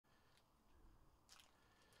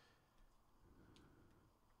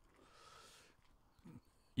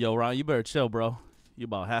Yo, Ron, you better chill, bro. You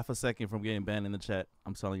about half a second from getting banned in the chat.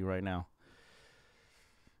 I'm telling you right now.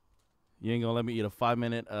 You ain't gonna let me eat a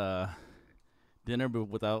 5-minute dinner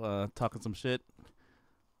without talking some shit.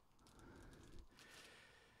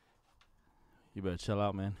 You better chill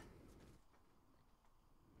out, man.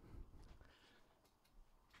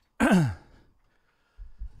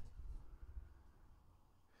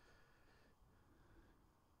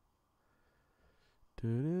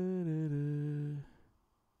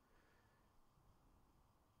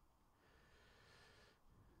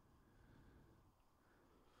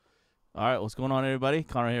 All right, what's going on, everybody?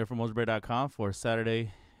 Connor here from Mojobreak.com for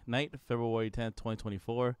Saturday night, February 10th,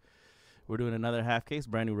 2024. We're doing another half case,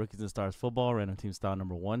 brand new Rookies and Stars football, random team style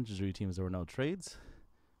number 1. Just read teams there were no trades.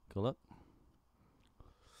 Good luck.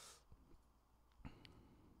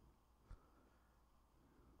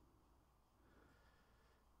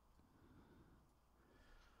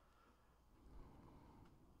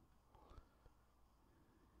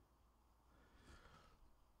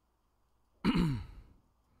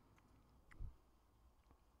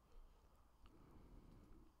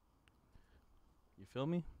 You feel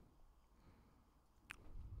me?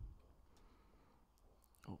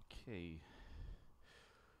 Okay.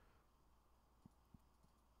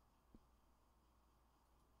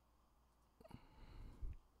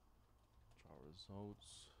 Draw results.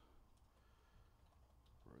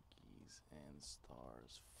 Rookies and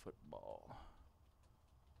Stars football.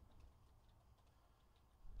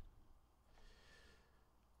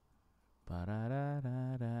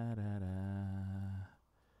 Ba-da-da-da-da-da-da.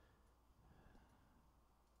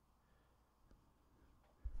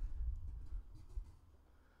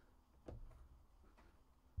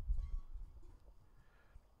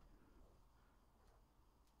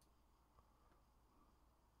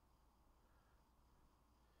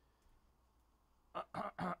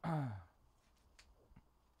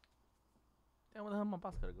 Damn, where the hell my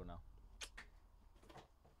boss gotta go now?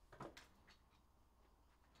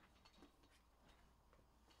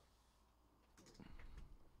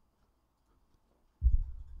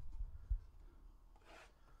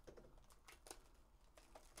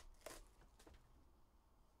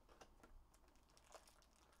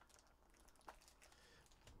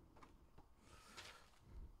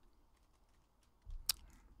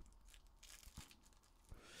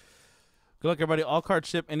 Good luck, everybody. All card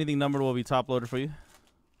ship, anything numbered will be top loaded for you.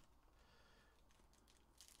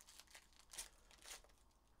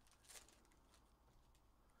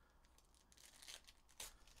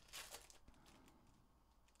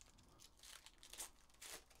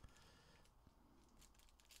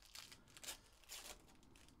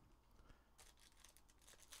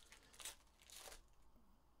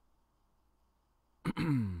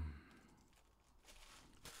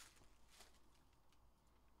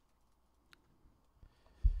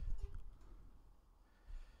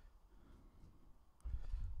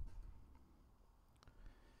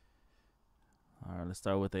 All right, let's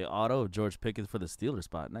start with a auto of George Pickens for the Steelers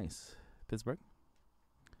spot. Nice. Pittsburgh.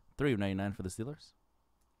 3/99 for the Steelers.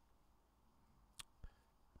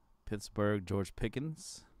 Pittsburgh, George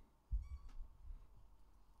Pickens.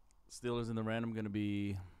 Steelers in the random going to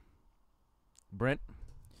be Brent.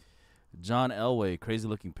 John Elway, crazy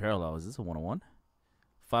looking parallel. Is this a 101?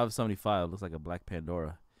 575. Looks like a black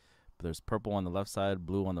Pandora. But there's purple on the left side,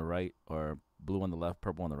 blue on the right, or blue on the left,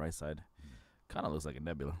 purple on the right side. Kind of looks like a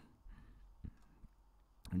nebula.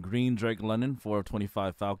 Green Drake London,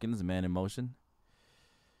 4/25 Falcons, man in motion.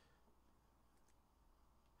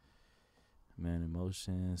 Man in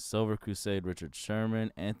motion. Silver Crusade, Richard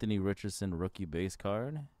Sherman. Anthony Richardson, rookie base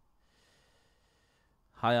card.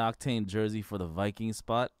 High octane jersey for the Vikings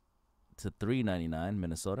spot to $3.99,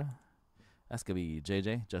 Minnesota. That's going to be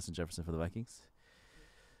JJ, Justin Jefferson for the Vikings.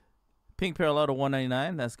 Pink parallel to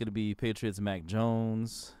 $1.99. That's going to be Patriots, Mac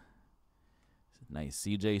Jones. Nice.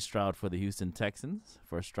 CJ Stroud for the Houston Texans.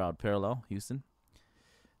 First Stroud parallel, Houston.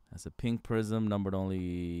 That's a pink prism, numbered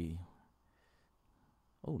only...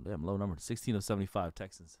 Oh, damn, low number. 16/75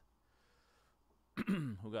 Texans.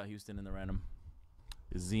 Who got Houston in the random?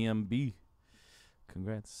 ZMB.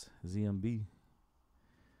 Congrats, ZMB.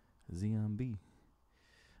 ZMB.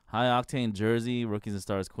 High octane jersey, Rookies and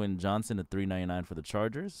Stars Quentin Johnson at $3.99 for the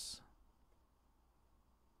Chargers.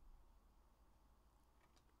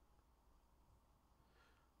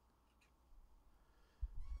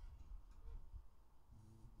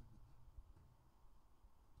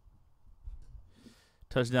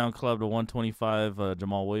 Touchdown club to 125,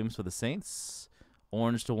 Jamal Williams for the Saints.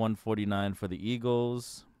 Orange to 149 for the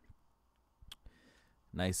Eagles.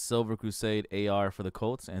 Nice Silver Crusade AR for the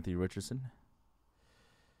Colts, Anthony Richardson.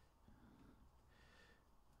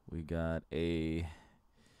 We got a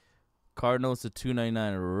Cardinals to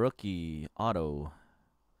 299 rookie auto.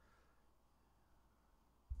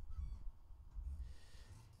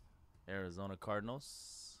 Arizona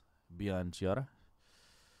Cardinals. Beyond Chiara.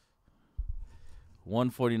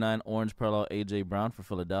 149 orange parallel A.J. Brown for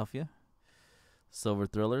Philadelphia. Silver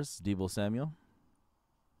Thrillers, Deebo Samuel.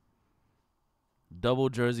 Double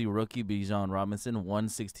jersey rookie Bijan Robinson,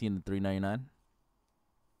 116 to 399.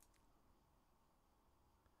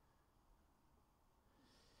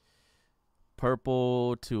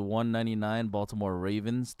 Purple to 199 Baltimore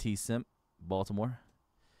Ravens, T. Simp, Baltimore.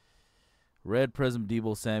 Red Prism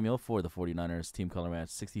Deebo Samuel for the 49ers, team color match,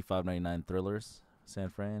 65.99 Thrillers,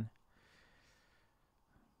 San Fran.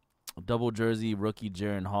 Double jersey rookie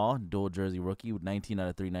Jaron Hall, dual jersey rookie with 19 out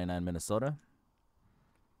of 399 Minnesota.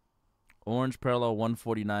 Orange parallel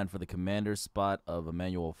 149 for the Commanders spot of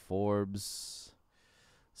Emmanuel Forbes.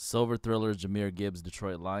 Silver Thrillers Jahmyr Gibbs,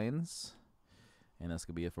 Detroit Lions. And that's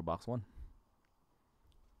going to be it for box 1.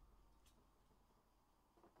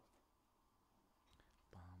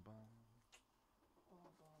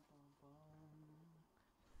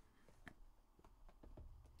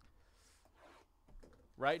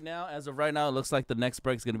 Right now, as of right now, it looks like the next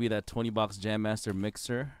break is going to be that 20-box Jam Master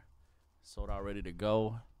Mixer. Sold out, ready to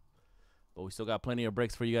go. But we still got plenty of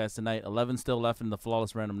breaks for you guys tonight. 11 still left in the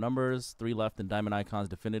Flawless Random Numbers. 3 left in Diamond Icons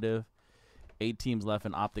Definitive. 8 teams left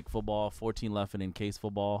in Optic Football. 14 left in Encase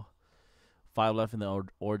Football. 5 left in the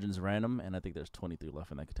Origins Random. And I think there's 23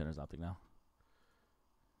 left in that Contenders Optic now.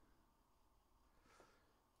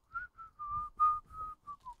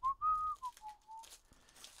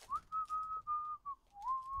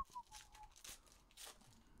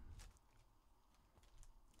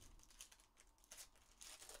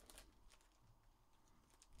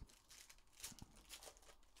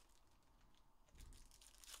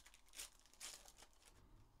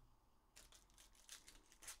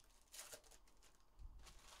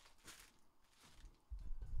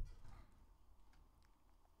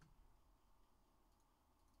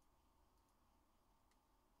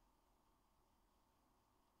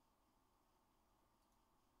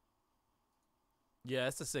 Yeah,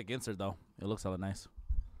 it's a sick insert, though. It looks hella nice.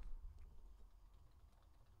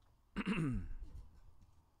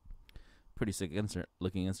 Pretty sick insert,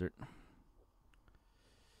 looking insert.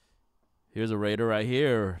 Here's a Raider right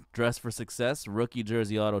here. Dress for Success. Rookie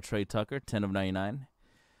jersey auto Trey Tucker, 10 of 99.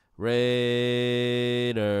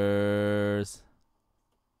 Raiders.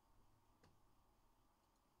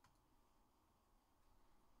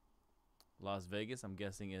 Las Vegas, I'm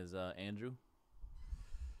guessing, is Andrew.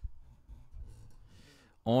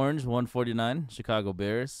 Orange, 149, Chicago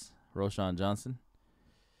Bears, Roshan Johnson.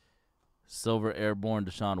 Silver Airborne,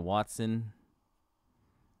 Deshaun Watson.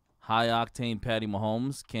 High Octane, Patty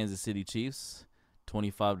Mahomes, Kansas City Chiefs,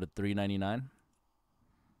 25 to 399.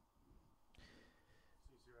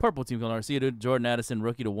 Purple team color. See you, dude. Jordan Addison,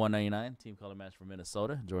 rookie to 199. Team color match for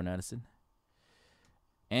Minnesota, Jordan Addison.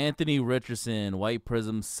 Anthony Richardson, white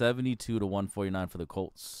prism, 72 to 149 for the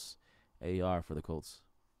Colts. AR for the Colts.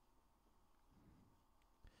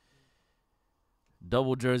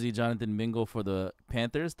 Double jersey, Jonathan Mingo for the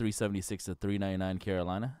Panthers, 376 to 399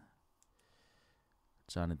 Carolina.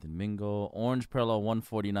 Jonathan Mingo. Orange parallel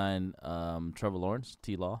 149, Trevor Lawrence,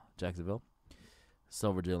 T-Law, Jacksonville.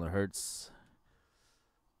 Silver Jalen Hurts.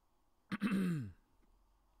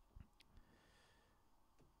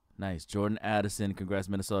 Nice. Jordan Addison, congrats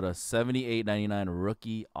Minnesota. 78.99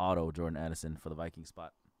 rookie auto, Jordan Addison for the Viking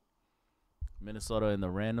spot. Minnesota in the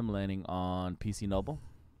random, landing on PC Noble.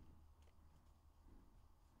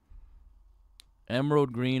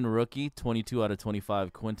 Emerald Green rookie, 22 out of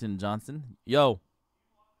 25, Quentin Johnson. Yo.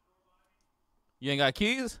 You ain't got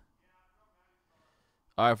keys?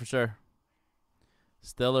 All right, for sure.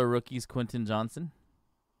 Stellar rookies, Quentin Johnson.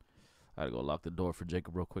 I gotta go lock the door for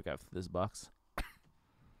Jacob real quick after this box.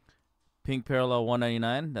 Pink parallel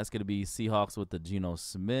 199. That's gonna be Seahawks with the Geno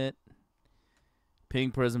Smith.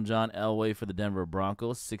 Pink prism John Elway for the Denver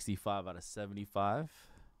Broncos, 65 out of 75.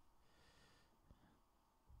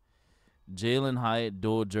 Jalen Hyatt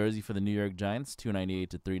dual jersey for the New York Giants,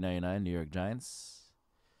 298 to 399 New York Giants.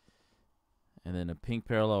 And then a pink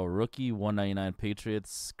parallel rookie, 199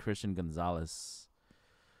 Patriots, Christian Gonzalez.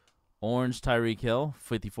 Orange Tyreek Hill,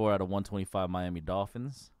 54 out of 125 Miami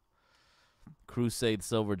Dolphins. Crusade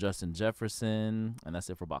Silver Justin Jefferson. And that's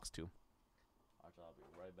it for box 2. I'll be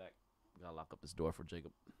right back. Gotta lock up this door for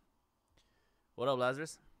Jacob. What up,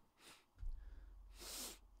 Lazarus?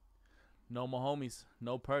 No Mahomes,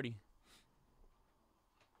 no Purdy.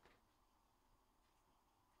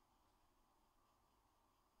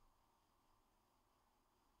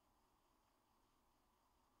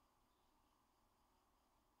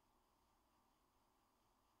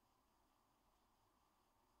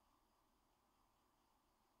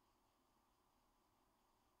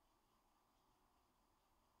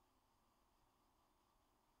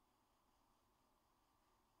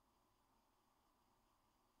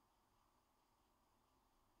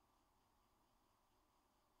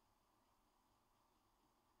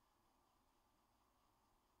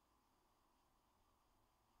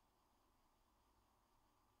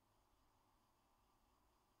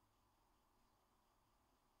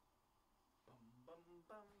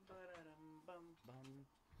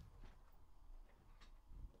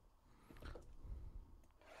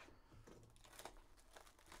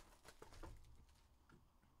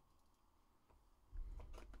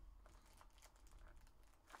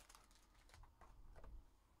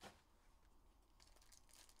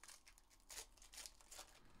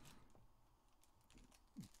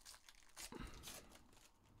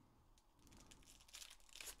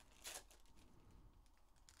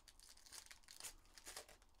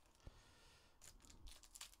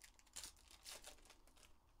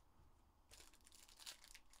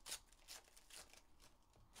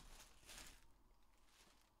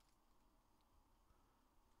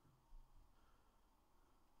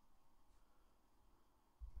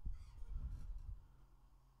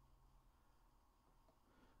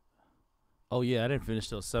 Oh yeah, I didn't finish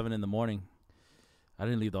till 7 in the morning. I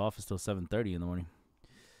didn't leave the office till 7:30 in the morning.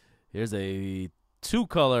 Here's a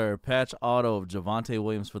 2-color patch auto of Javonte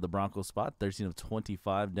Williams for the Broncos spot. 13 of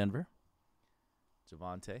 25, Denver.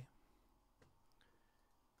 Javonte.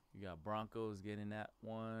 You got Broncos getting that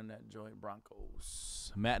one. That joint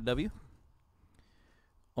Broncos. Matt W.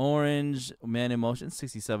 Orange Man in Motion.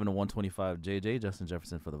 67 to 125, JJ. Justin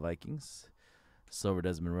Jefferson for the Vikings. Silver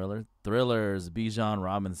Desmond Riller. Thrillers. Bijan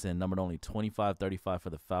Robinson. Numbered only 25-35 for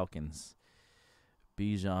the Falcons.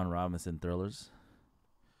 Bijan Robinson Thrillers.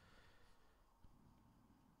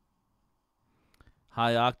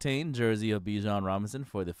 High Octane jersey of Bijan Robinson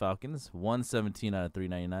for the Falcons. 117 out of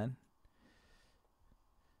 399.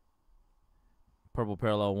 Purple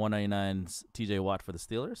Parallel 199 TJ Watt for the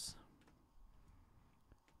Steelers.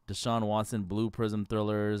 Deshaun Watson Blue Prism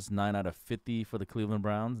Thrillers 9 out of 50 for the Cleveland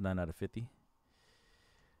Browns. 9 out of 50.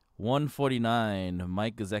 149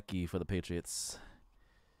 Mike Gesicki for the Patriots.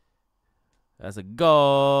 That's a gold.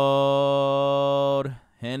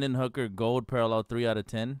 Hendon Hooker Gold Parallel 3 out of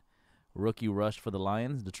 10. Rookie Rush for the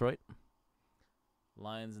Lions, Detroit.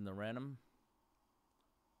 Lions in the random.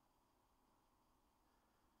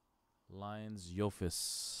 Lions,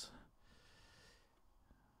 Yofis.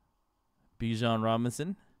 Bijan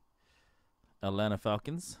Robinson, Atlanta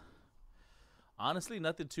Falcons. Honestly,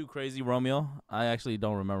 nothing too crazy, Romeo. I actually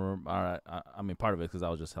don't remember. All right, I mean, part of it because I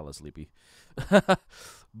was just hella sleepy.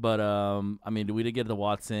 But, I mean, we did get the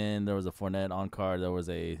Watson. There was a Fournette on card. There was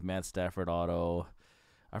a Matt Stafford auto.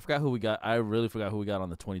 I forgot who we got. I really forgot who we got on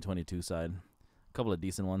the 2022 side. A couple of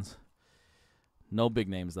decent ones. No big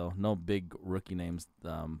names, though. No big rookie names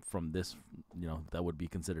from this, that would be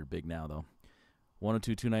considered big now, though.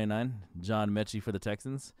 102-299, John Mechie for the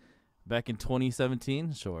Texans. Back in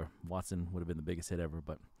 2017, sure, Watson would have been the biggest hit ever,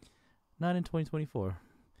 but not in 2024.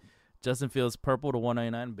 Justin Fields, purple to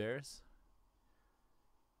 199, Bears.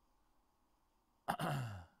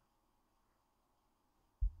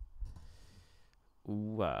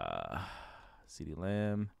 Ooh, CeeDee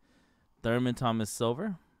Lamb. Thurman Thomas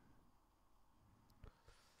Silver.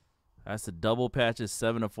 That's the double patches,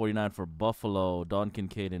 7 of 49 for Buffalo. Don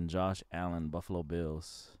Kincaid and Josh Allen, Buffalo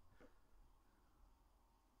Bills.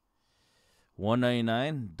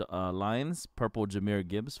 199, Lions, purple Jahmyr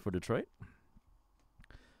Gibbs for Detroit.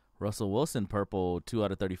 Russell Wilson, purple, 2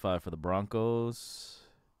 out of 35 for the Broncos.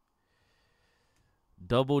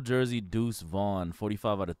 Double jersey, Deuce Vaughn,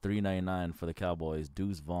 45 out of 399 for the Cowboys.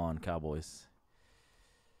 Deuce Vaughn, Cowboys.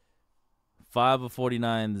 5 of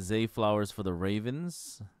 49, Zay Flowers for the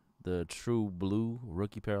Ravens. The True Blue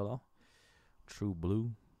rookie parallel. True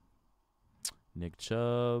Blue. Nick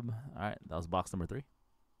Chubb. All right, that was box number 3.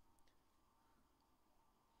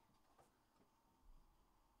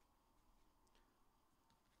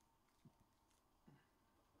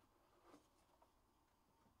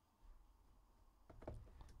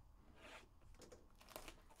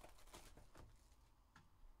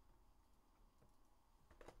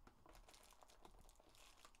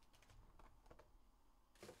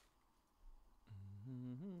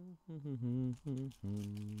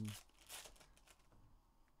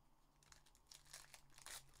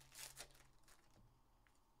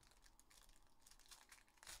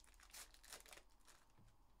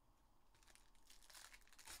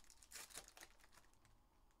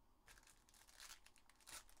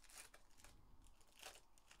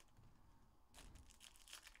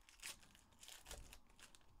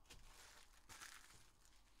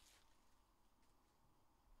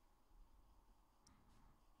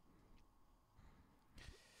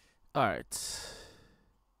 All right.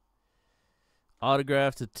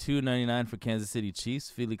 Autograph to 299 for Kansas City Chiefs.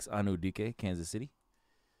 Felix Anudike, Kansas City.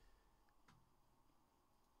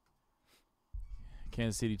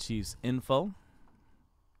 Kansas City Chiefs info.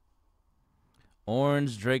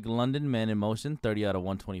 Orange Drake London, man in motion. 30 out of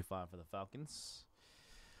 125 for the Falcons.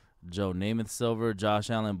 Joe Namath silver. Josh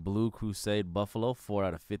Allen blue Crusade Buffalo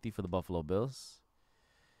 4/50 for the Buffalo Bills.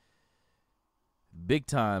 Big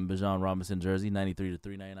time Bijan Robinson jersey 93 to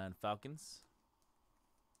 399 Falcons.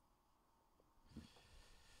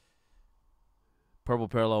 Purple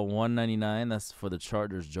parallel 199. That's for the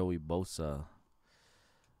Chargers. Joey Bosa.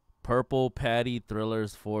 Purple Patty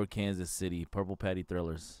Thrillers for Kansas City. Purple Patty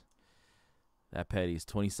Thrillers. That patty is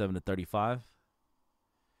 27 to 35.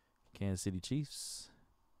 Kansas City Chiefs.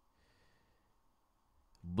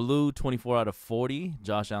 Blue 24/40.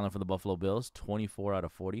 Josh Allen for the Buffalo Bills.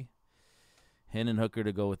 24/40. Hendon Hooker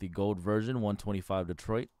to go with the gold version. 125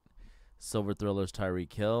 Detroit. Silver Thrillers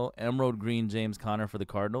Tyreek Hill. Emerald Green James Conner for the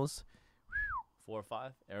Cardinals.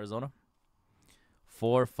 4-5 Arizona.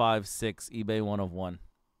 4-5-6 eBay 1 of 1.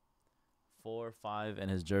 4-5 and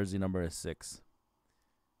his jersey number is 6.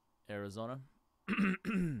 Arizona.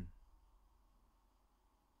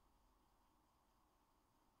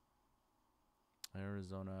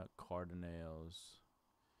 Arizona Cardinals.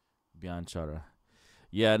 Beyond Chara.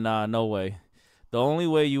 Yeah, nah, no way. The only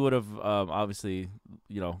way you would have, obviously,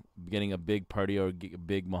 getting a big party or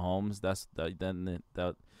big Mahomes,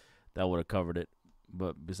 that would have covered it.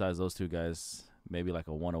 But besides those two guys, maybe like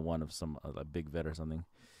a 101 of some a big vet or something.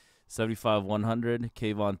 75-100.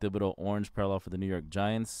 Kayvon Thibodeau orange parallel for the New York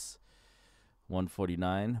Giants.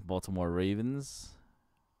 149. Baltimore Ravens.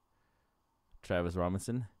 Travis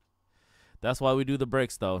Robinson. That's why we do the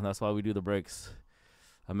breaks, though. That's why we do the breaks.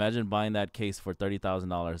 Imagine buying that case for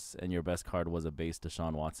 $30,000 and your best card was a base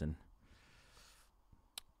Deshaun Watson.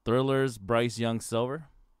 Thrillers, Bryce Young silver.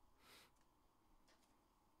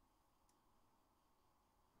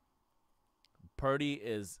 Purdy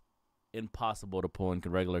is impossible to pull in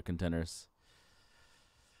regular contenders.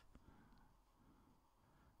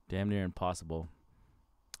 Damn near impossible.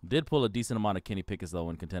 Did pull a decent amount of Kenny Pickett's, though,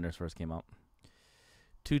 when contenders first came out.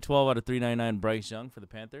 212/399 Bryce Young for the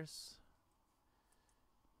Panthers.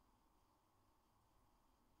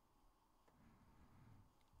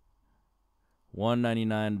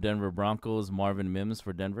 $199 Denver Broncos, Marvin Mims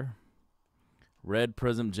for Denver. Red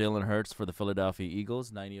Prism Jalen Hurts for the Philadelphia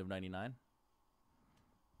Eagles, 90/99.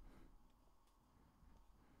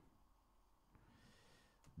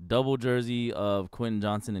 Double jersey of Quentin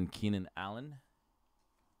Johnson and Keenan Allen.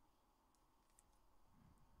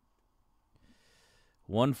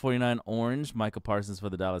 149 orange, Micah Parsons for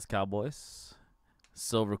the Dallas Cowboys.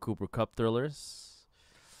 Silver Cooper Cup Thrillers.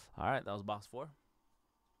 All right, that was box 4.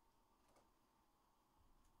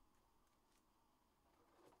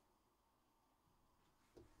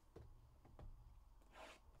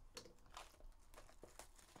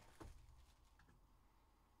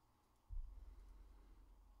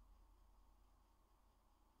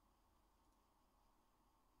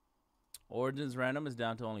 Origins random is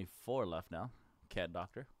down to only 4 left now. Cat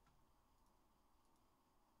Doctor.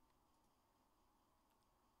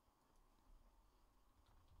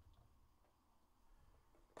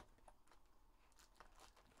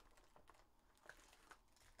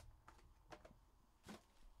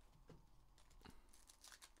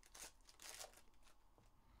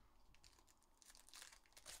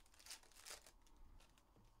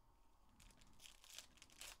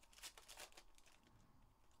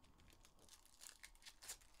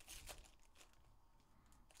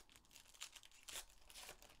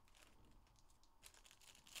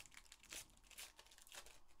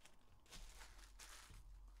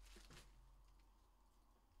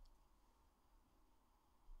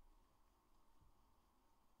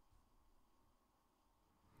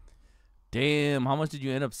 Damn, how much did you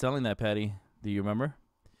end up selling that, Patty? Do you remember?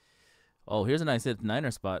 Oh, here's a nice hit Niner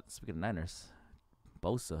spot. Speaking of Niners.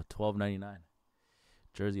 Bosa, $12.99.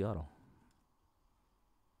 Jersey Auto.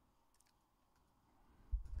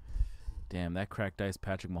 Damn, that cracked ice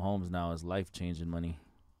Patrick Mahomes now is life-changing money.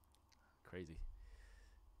 Crazy.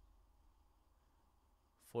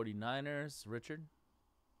 49ers, Richard.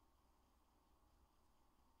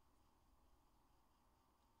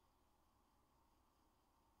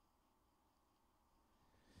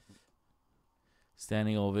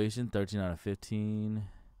 Standing ovation, 13/15.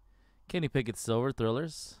 Kenny Pickett silver,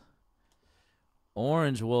 Thrillers.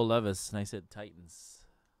 Orange, Will Levis. Nice hit, Titans.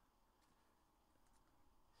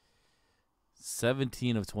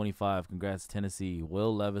 17/25. Congrats, Tennessee.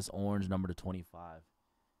 Will Levis, orange, number to 25.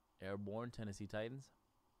 Airborne, Tennessee Titans.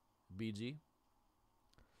 BG.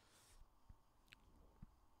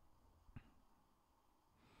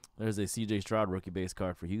 There's a CJ Stroud rookie base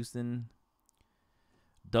card for Houston.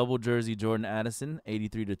 Double jersey Jordan Addison,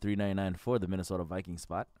 83/399 for the Minnesota Vikings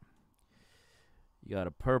spot. You got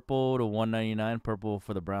a purple to 199, purple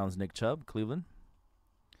for the Browns Nick Chubb, Cleveland.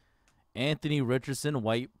 Anthony Richardson,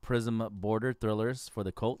 white prism border thrillers for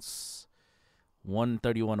the Colts.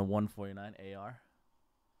 131 to 149 AR.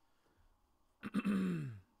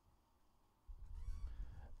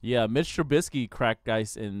 Yeah, Mitch Trubisky cracked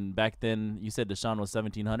ice, and back then you said Deshaun was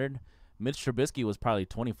 1,700. Mitch Trubisky was probably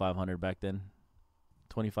 2,500 back then,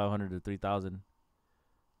 2,500 to 3,000.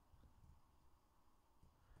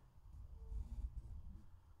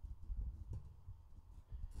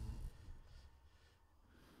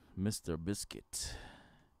 Mr. Biscuit.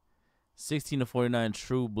 16 to 49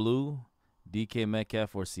 True Blue, DK Metcalf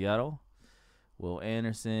for Seattle. Will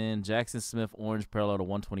Anderson, Jackson Smith, orange parallel to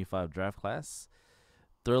 125 draft class.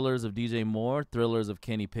 Thrillers of DJ Moore, Thrillers of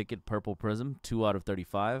Kenny Pickett, purple prism, 2 out of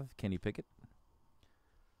 35, Kenny Pickett.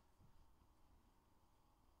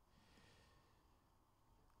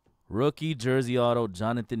 Rookie jersey auto,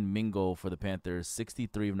 Jonathan Mingo for the Panthers,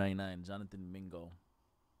 63 of 99, Jonathan Mingo.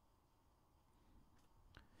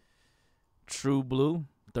 True Blue,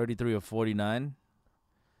 33 of 49,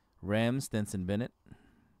 Rams, Stetson Bennett.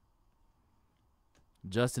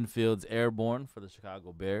 Justin Fields, airborne for the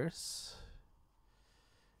Chicago Bears.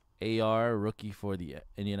 AR, rookie for the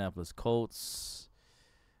Indianapolis Colts.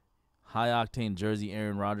 High octane jersey,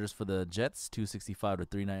 Aaron Rodgers for the Jets, 265 to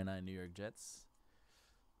 399 New York Jets.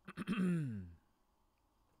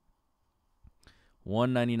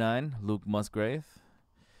 199 Luke Musgrave.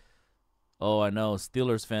 Oh, I know.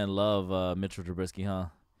 Steelers fan love Mitchell Trubisky, huh?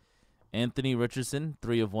 Anthony Richardson,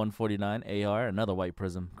 3 of 149 AR. Another white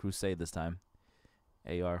prism. Crusade this time.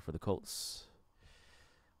 AR for the Colts.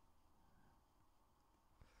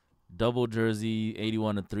 Double jersey,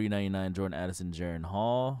 81 to 399 Jordan Addison, Jaron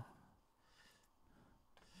Hall.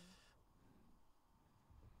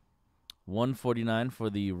 149 for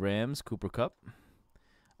the Rams, Cooper Kupp.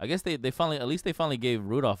 I guess they finally gave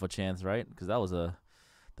Rudolph a chance, right? Because that was a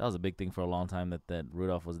big thing for a long time that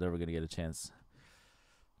Rudolph was never going to get a chance.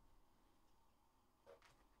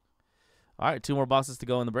 All right, 2 more boxes to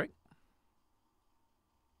go in the break.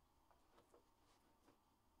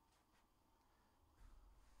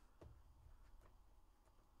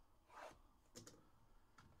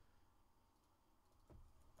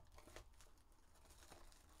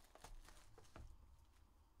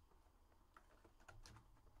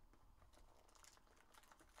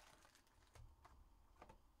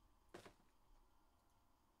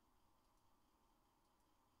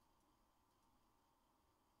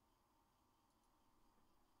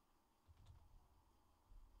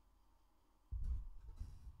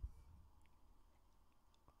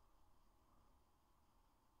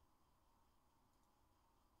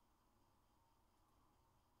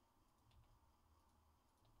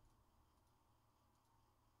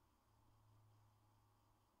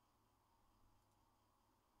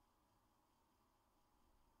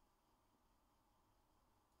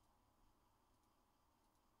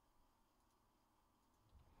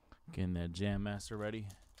 Getting that Jam Master ready.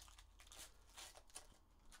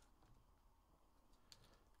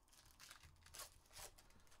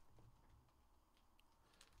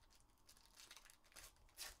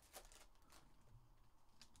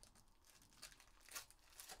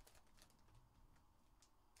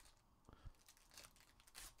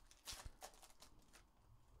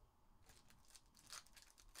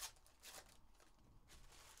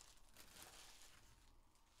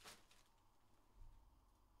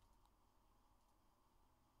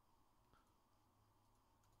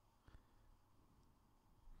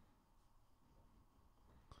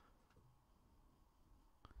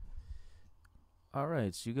 All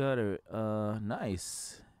right, you got a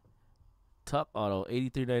nice Tuck auto,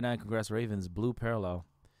 83.99. Congrats, Ravens. Blue parallel.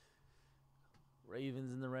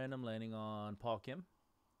 Ravens in the random, landing on Paul Kim.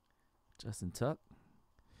 Justin Tuck.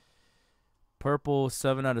 Purple,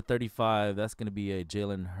 7 out of 35. That's going to be a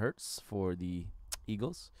Jalen Hurts for the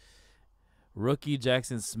Eagles. Rookie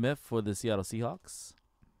Jackson Smith for the Seattle Seahawks.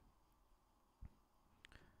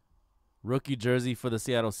 Rookie jersey for the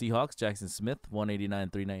Seattle Seahawks, Jackson Smith, 189,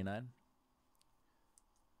 399.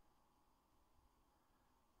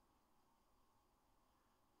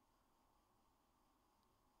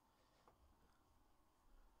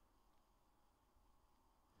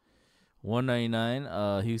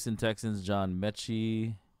 $199. Houston Texans, John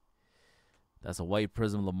Mechie. That's a white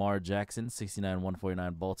prism. Lamar Jackson, 69,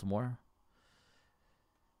 149. Baltimore.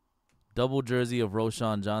 Double jersey of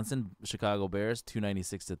Roshan Johnson, Chicago Bears,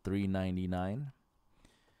 296 to 399.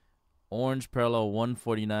 Orange parallel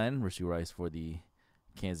 149, Rashee Rice for the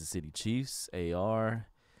Kansas City Chiefs. AR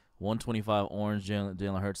 125 orange,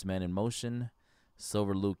 Jalen Hurts, man in motion.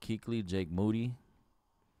 Silver Luke Kuechly, Jake Moody.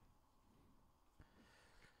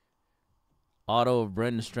 Auto of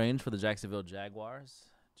Brendan Strange for the Jacksonville Jaguars.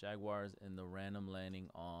 Jaguars in the random landing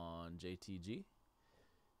on JTG.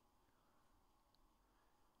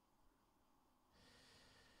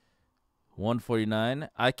 $149.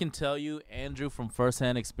 I can tell you, Andrew, from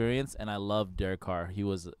firsthand experience, and I love Derek Carr. He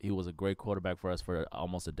was a great quarterback for us for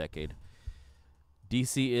almost a decade.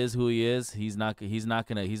 DC is who he is. He's not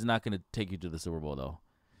gonna take you to the Super Bowl though.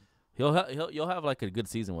 You'll have like a good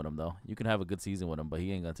season with him though. You can have a good season with him, but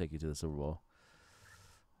he ain't gonna take you to the Super Bowl.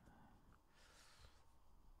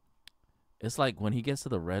 It's like when he gets to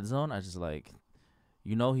the red zone, I just like,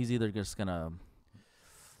 he's either just gonna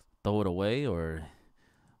throw it away or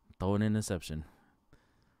throw an interception.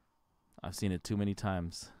 I've seen it too many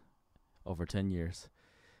times over 10 years.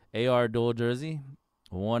 AR dual jersey,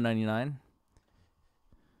 $199.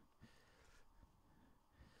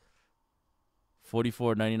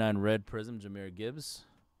 44.99 red prism, Jahmyr Gibbs.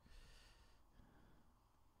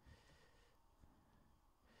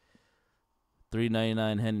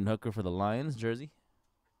 $3.99 Hendon Hooker for the Lions jersey.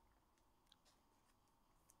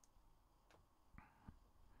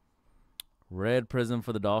 Red prism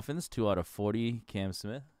for the Dolphins, 2/40, Cam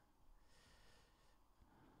Smith.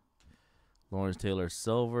 Lawrence Taylor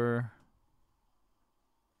silver.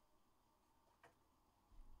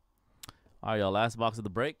 All right, y'all, last box of the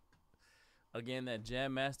break. Again, that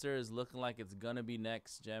Jam Master is looking like it's going to be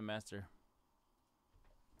next. Jam Master.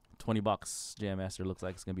 $20. Jam Master looks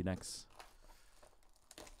like it's going to be next.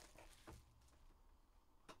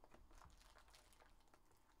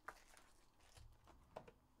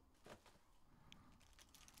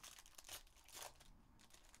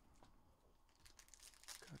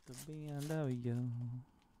 Got the band, there we go.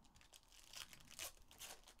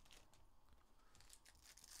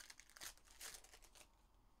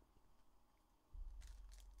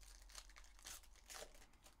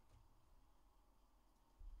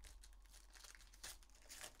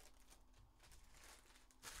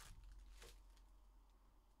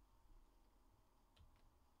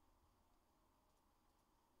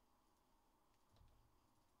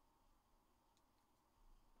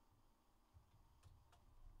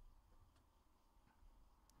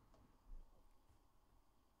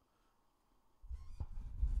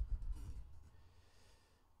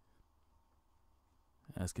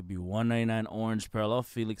 This could be $199 orange parallel.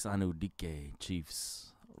 Felix Anudike,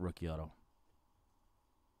 Chiefs, rookie auto.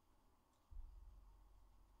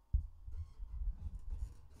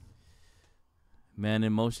 Man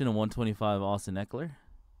in Motion, a 125 Austin Eckler.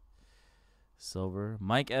 Silver.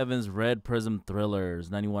 Mike Evans, red prism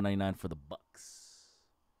thrillers, $91.99 for the Bucks.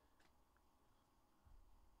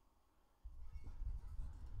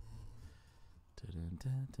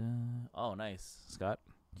 Oh, nice, Scott.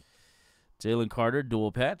 Jalen Carter,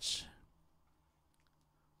 dual patch.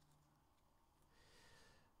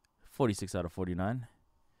 46/49.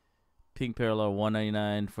 Pink parallel,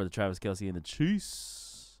 $199 for the Travis Kelce and the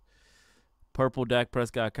Chiefs. Purple Dak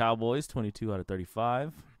Prescott Cowboys,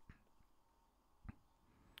 22/35.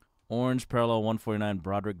 Orange parallel, $149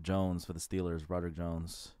 Broderick Jones for the Steelers. Broderick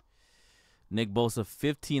Jones. Nick Bosa,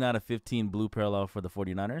 15/15 blue parallel for the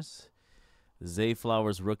 49ers. Zay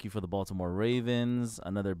Flowers, rookie for the Baltimore Ravens.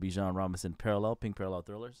 Another Bijan Robinson parallel, pink parallel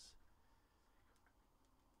thrillers.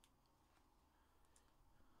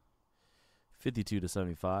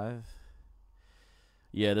 52/75.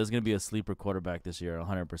 Yeah, there's going to be a sleeper quarterback this year,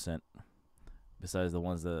 100%. Besides the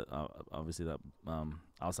ones that, obviously, that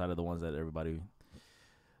outside of the ones that everybody,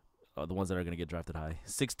 the ones that are going to get drafted high.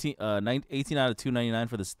 18/299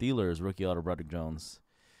 for the Steelers, rookie auto Broderick Jones.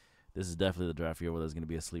 This is definitely the draft year where there's going to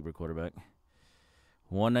be a sleeper quarterback.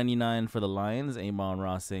 $199 for the Lions,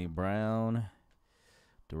 Amon-Ra St. Brown.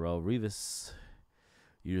 Darrelle Revis.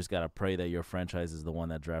 You just got to pray that your franchise is the one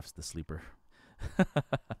that drafts the sleeper.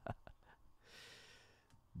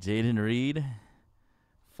 Jaden Reed.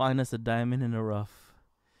 Find us a diamond in the rough.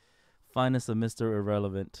 Find us a Mr.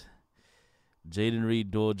 Irrelevant. Jaden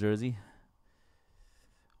Reed dual jersey.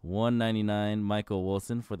 $199 Michael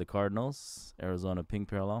Wilson for the Cardinals. Arizona pink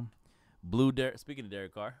parallel. Blue, speaking of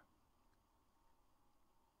Derek Carr.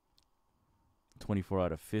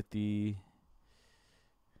 24/50.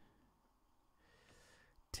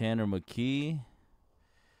 Tanner McKee.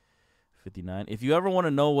 59. If you ever want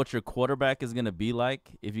to know what your quarterback is going to be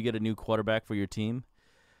like, if you get a new quarterback for your team,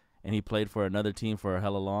 and he played for another team for a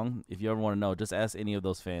hella long, if you ever want to know, just ask any of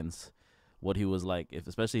those fans what he was like,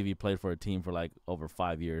 especially if he played for a team for like over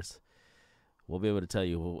 5 years. We'll be able to tell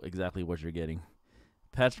you exactly what you're getting.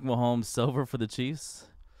 Patrick Mahomes, silver for the Chiefs.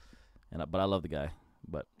 But I love the guy.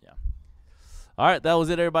 But, yeah. All right, that was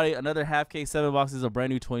it, everybody. Another half case, 7 boxes of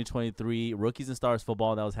brand new 2023 Rookies and Stars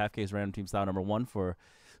football. That was half case random team style number 1 for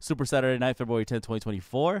Super Saturday night, February 10th,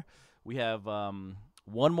 2024. We have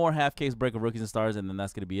One more half case break of rookies and stars, and then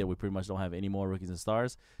that's going to be it. We pretty much don't have any more rookies and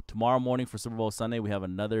stars. Tomorrow morning for Super Bowl Sunday, we have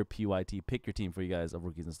another PYT pick your team for you guys of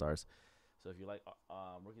rookies and stars. So if you like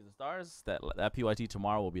rookies and stars, that PYT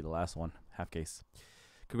tomorrow will be the last one, half case.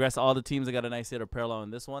 Congrats to all the teams that got a nice hit or parallel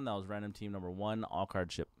in this one. That was random team number 1, all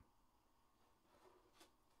card ship.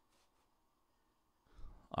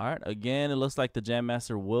 All right, again, it looks like the Jam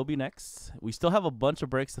Master will be next. We still have a bunch of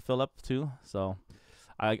breaks to fill up too, so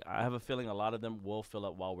I have a feeling a lot of them will fill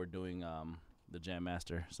up while we're doing the Jam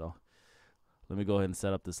Master. So let me go ahead and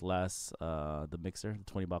set up this last the mixer, the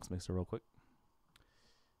 20-box mixer, real quick.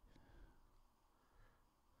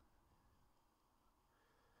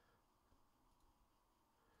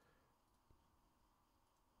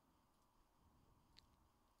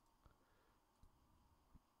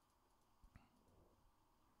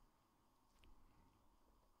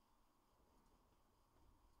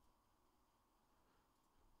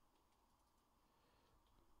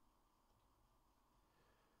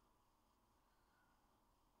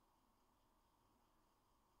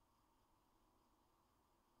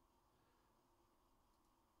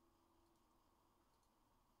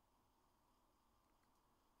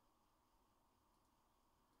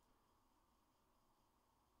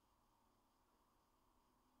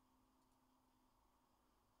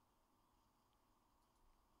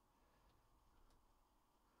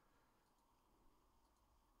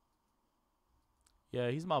 Yeah,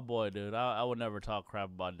 he's my boy, dude. I would never talk crap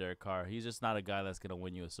about Derek Carr. He's just not a guy that's gonna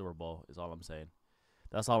win you a Super Bowl. Is all I'm saying.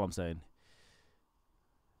 That's all I'm saying.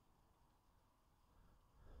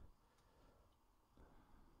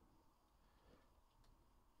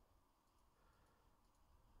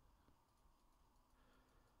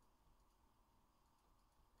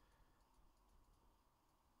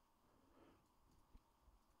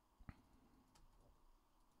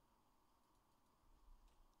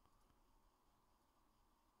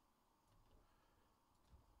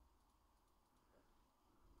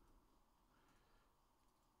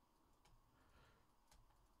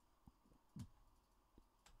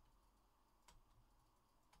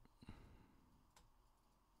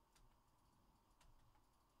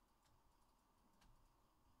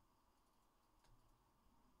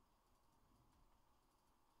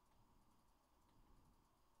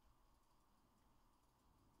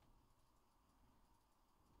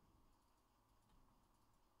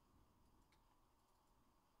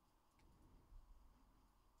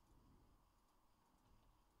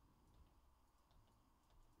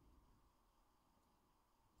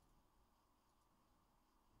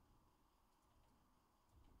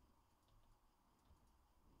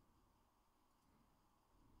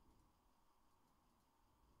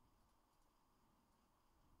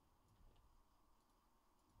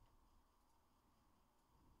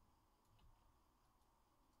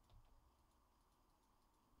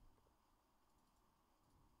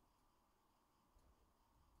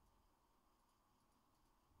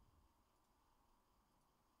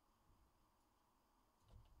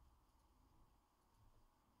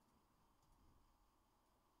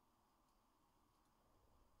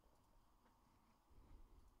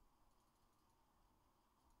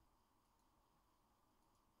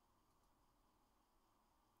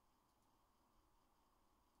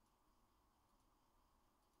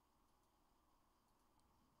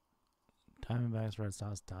 Diamondbacks, Red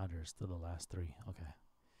Sox, Dodgers, still the last 3. Okay.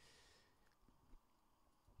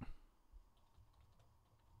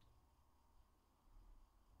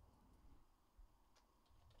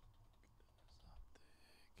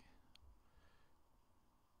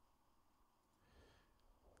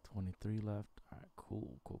 $23 left. All right,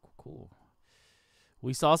 cool.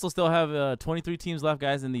 We also still have 23 teams left,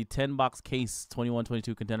 guys, in the 10-box case,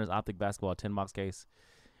 21-22 Contenders Optic Basketball 10-box case.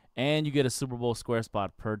 And you get a Super Bowl square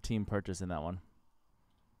spot per team purchase in that one.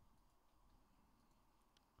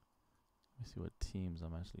 Let me see what teams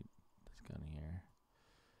I'm actually discounting here.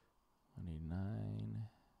 189.